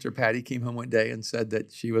your sister Patty came home one day and said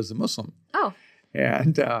that she was a Muslim. Oh.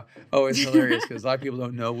 And it's hilarious because a lot of people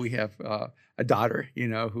don't know we have a daughter,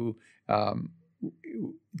 who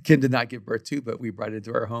Kim did not give birth to, but we brought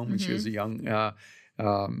into our home when she was a young, girl.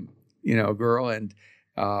 And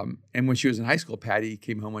when she was in high school, Patty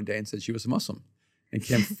came home one day and said she was a Muslim. And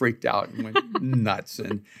Kim freaked out and went nuts.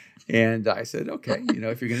 And I said, okay,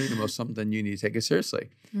 if you're going to be a Muslim, then you need to take it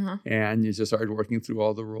seriously. And you just started working through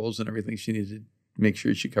all the rules and everything she needed to make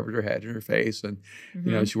sure she covered her head and her face. And,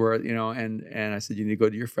 she wore, and I said, you need to go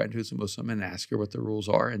to your friend who's a Muslim and ask her what the rules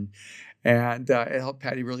are. And it helped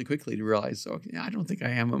Patty really quickly to realize, okay, I don't think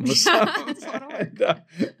I am a Muslim.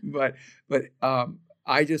 But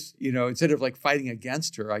I just, instead of like fighting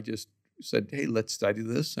against her, I just said, hey, let's study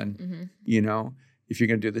this. And, if you're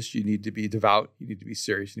going to do this, you need to be devout, you need to be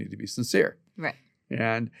serious, you need to be sincere. Right.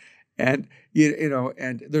 And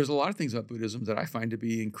there's a lot of things about Buddhism that I find to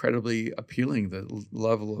be incredibly appealing. The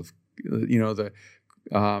level of, the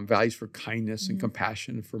values for kindness and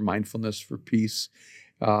compassion, for mindfulness, for peace.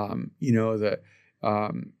 The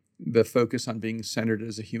focus on being centered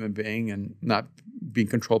as a human being and not being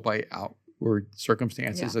controlled by outward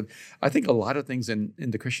circumstances. Yeah. And I think a lot of things in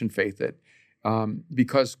the Christian faith that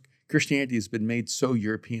because Christianity has been made so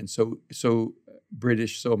European, so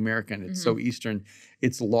British, so American, it's so Eastern,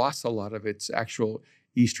 it's lost a lot of its actual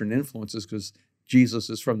Eastern influences because Jesus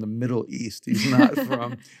is from the Middle East. He's not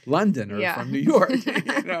from London or from New York,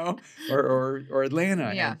 or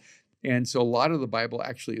Atlanta. Yeah. And so a lot of the Bible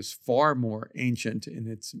actually is far more ancient and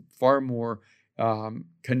it's far more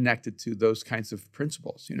connected to those kinds of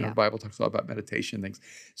principles. The Bible talks a lot about meditation things.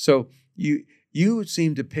 So you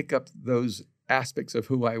seem to pick up those aspects of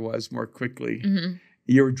who I was more quickly.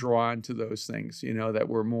 You were drawn to those things, that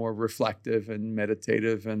were more reflective and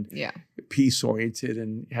meditative and peace oriented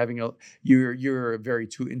and you're a very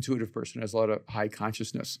intuitive person, has a lot of high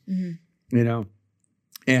consciousness, And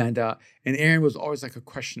Aaron was always like a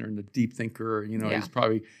questioner and a deep thinker. He's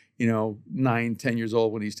probably, 9, 10 years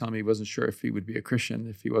old when he's telling me he wasn't sure if he would be a Christian,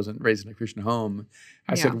 if he wasn't raised in a Christian home.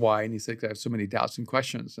 I said, why? And he said, I have so many doubts and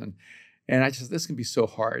questions. And I just, this can be so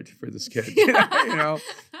hard for this kid,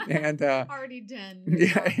 and already 10.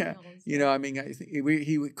 I mean, I think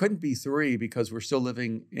he couldn't be 3 because we're still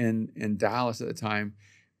living in Dallas at the time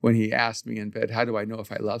when he asked me in bed, how do I know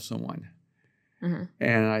if I love someone?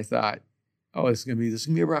 And I thought, oh, this is gonna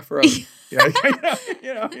be a rough road. Every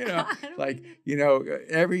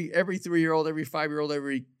 3-year-old, every 5-year-old,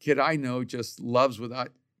 every kid I know just loves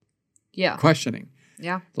without questioning.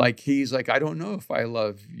 Yeah. Like he's like, I don't know if I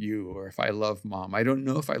love you or if I love mom. I don't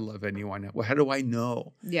know if I love anyone. Well, how do I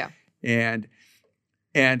know? Yeah. And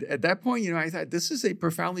at that point, I thought this is a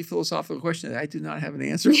profoundly philosophical question that I do not have an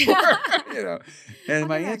answer for. And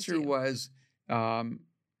my answer was,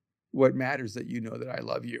 what matters that you know that I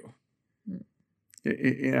love you.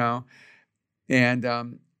 And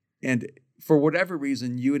for whatever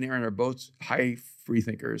reason, you and Aaron are both high free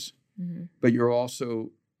thinkers, but you're also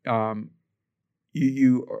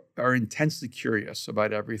you are intensely curious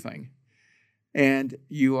about everything, and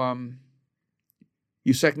you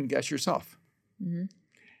second guess yourself.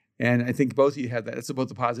 And I think both of you have that. It's both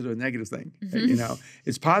the positive and negative thing.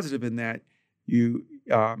 It's positive in that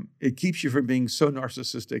it keeps you from being so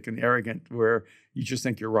narcissistic and arrogant where you just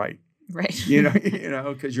think you're right. Right.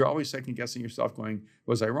 Because you're always second guessing yourself going,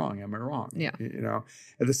 was I wrong? Am I wrong? Yeah.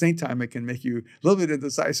 At the same time, it can make you a little bit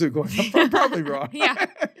indecisive going, I'm probably wrong. Yeah.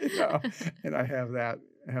 And I have that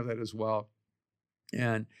as well.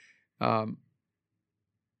 And,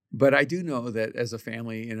 but I do know that as a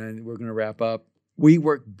family, and we're going to wrap up, we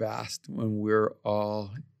work best when we're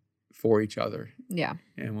all for each other. Yeah.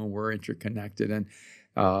 And when we're interconnected. And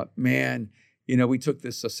we took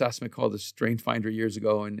this assessment called the Strength Finder years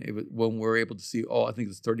ago, and it was when we're able to see I think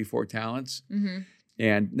it's 34 talents.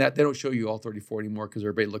 And that they don't show you all 34 anymore because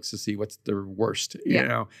everybody looks to see what's their worst.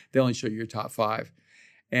 They only show you your top 5.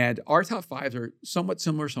 And our top 5s are somewhat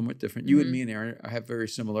similar, somewhat different. You and me and Aaron have very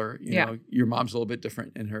similar. Your mom's a little bit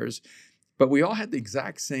different in hers. But we all had the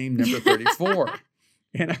exact same number 34.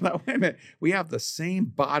 And I thought, wait a minute, we have the same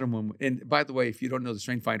bottom one. And by the way, if you don't know the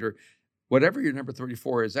Strength Finder, whatever your number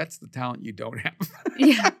 34 is, that's the talent you don't have.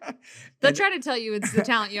 They'll try to tell you it's the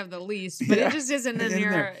talent you have the least, but it just isn't in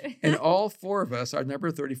your... And all 4 of us, our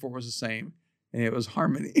number 34 was the same, and it was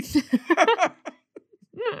harmony.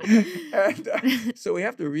 And so we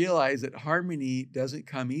have to realize that harmony doesn't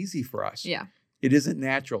come easy for us. Yeah. It isn't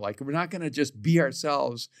natural. Like, we're not going to just be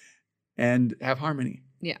ourselves and have harmony.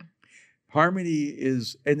 Yeah. Harmony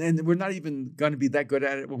is, and we're not even going to be that good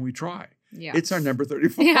at it when we try. Yeah. It's our number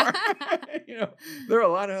 34. Yeah. There are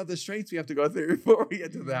a lot of other strengths we have to go through before we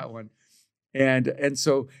get to that one. And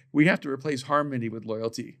so we have to replace harmony with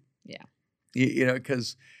loyalty. Yeah.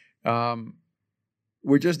 Because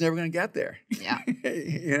we're just never going to get there. Yeah.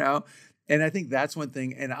 And I think that's one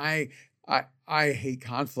thing. And I hate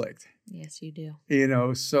conflict. Yes, you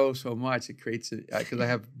do. So much. It creates it because I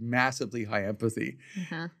have massively high empathy.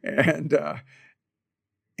 Uh-huh.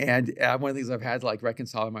 And one of the things I've had to like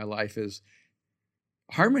reconcile in my life is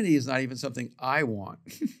harmony is not even something I want.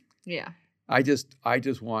 Yeah. I just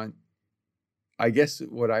want, I guess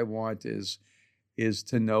what I want is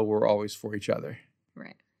to know we're always for each other.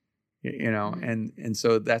 Right. Mm-hmm. And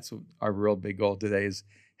so that's our real big goal today is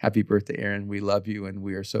happy birthday, Aaron. We love you and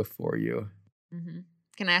we are so for you. Mm-hmm.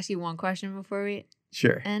 Can I ask you one question before we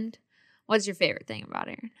end? What's your favorite thing about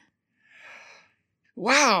Aaron?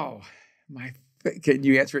 Wow. Can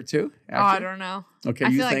you answer it too? After? Oh, I don't know. Okay. I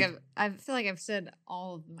feel like I've said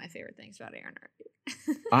all of my favorite things about Aaron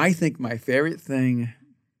already. I think my favorite thing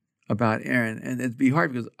about Aaron, and it'd be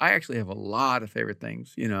hard because I actually have a lot of favorite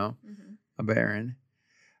things, mm-hmm. about Aaron.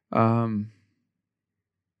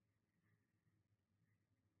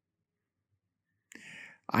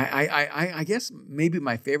 I guess maybe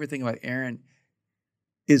my favorite thing about Aaron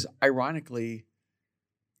is ironically,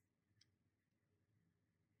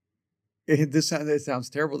 it sounds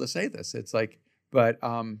terrible to say this. It's like, but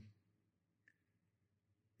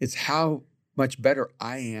it's how much better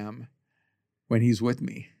I am when he's with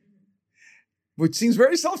me, which seems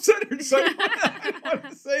very self-centered. So I didn't want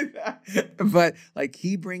to say that, but like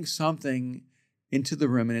he brings something into the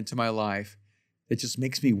room and into my life that just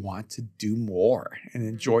makes me want to do more and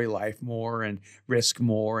enjoy life more and risk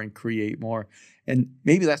more and create more. And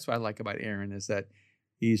maybe that's what I like about Aaron is that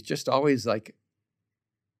he's just always like,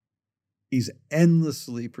 he's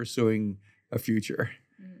endlessly pursuing a future.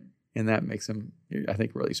 Mm. And that makes him, I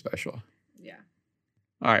think, really special. Yeah.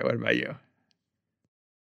 All right. What about you?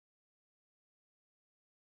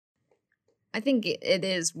 I think it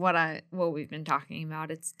is what we've been talking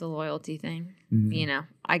about. It's the loyalty thing.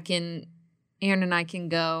 Mm-hmm. Aaron and I can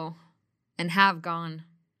go and have gone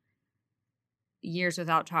years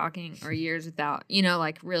without talking or years without,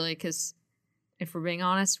 really, because if we're being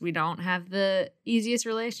honest, we don't have the easiest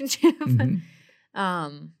relationship.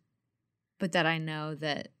 Mm-hmm. But that I know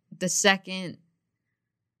that the second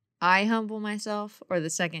I humble myself or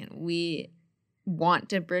the second we want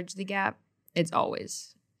to bridge the gap,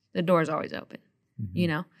 the door's always open,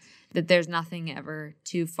 mm-hmm. That there's nothing ever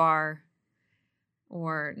too far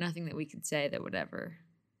or nothing that we could say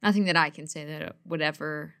nothing that I can say that would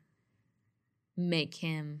ever make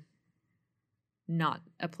him not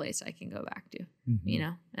a place I can go back to,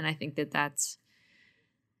 mm-hmm. And I think that that's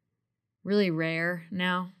really rare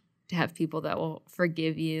now to have people that will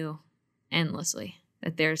forgive you endlessly,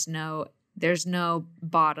 that there's no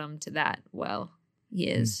bottom to that. Well, he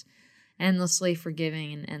is endlessly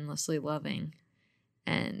forgiving and endlessly loving.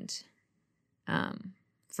 And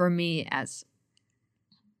for me, as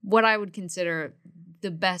what I would consider the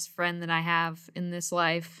best friend that I have in this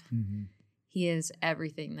life, mm-hmm. he is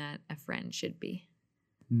everything that a friend should be.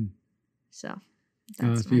 Mm. So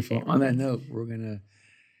that's beautiful. On that note, we're going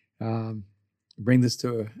to bring this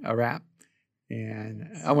to a wrap. And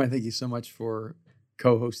I want to thank you so much for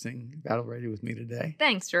co-hosting Battle Ready with me today.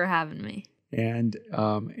 Thanks for having me. And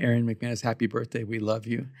Aaron McManus, happy birthday. We love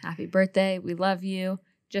you. Happy birthday. We love you.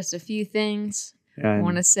 Just a few things I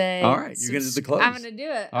want to say. All right. You're going to do the close. I'm going to do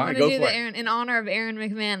it. I'm going to do the Aaron in honor of Aaron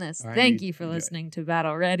McManus. Right, Thank you for listening to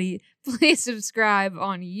Battle Ready. Please subscribe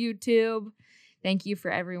on YouTube. Thank you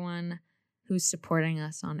for everyone who's supporting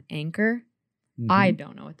us on Anchor. Mm-hmm. I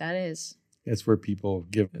don't know what that is. That's where people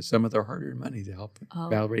give some of their hard-earned money to help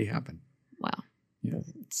Battle Ready happen. Wow. Yeah.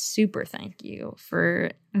 Super thank you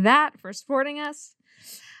for that, for supporting us.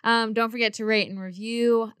 Don't forget to rate and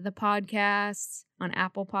review the podcast on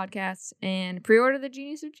Apple Podcasts and pre-order The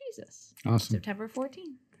Genius of Jesus. Awesome. September 14th.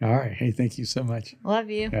 All right. Hey, thank you so much. Love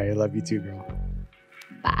you. I love you too, girl.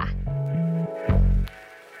 Bye.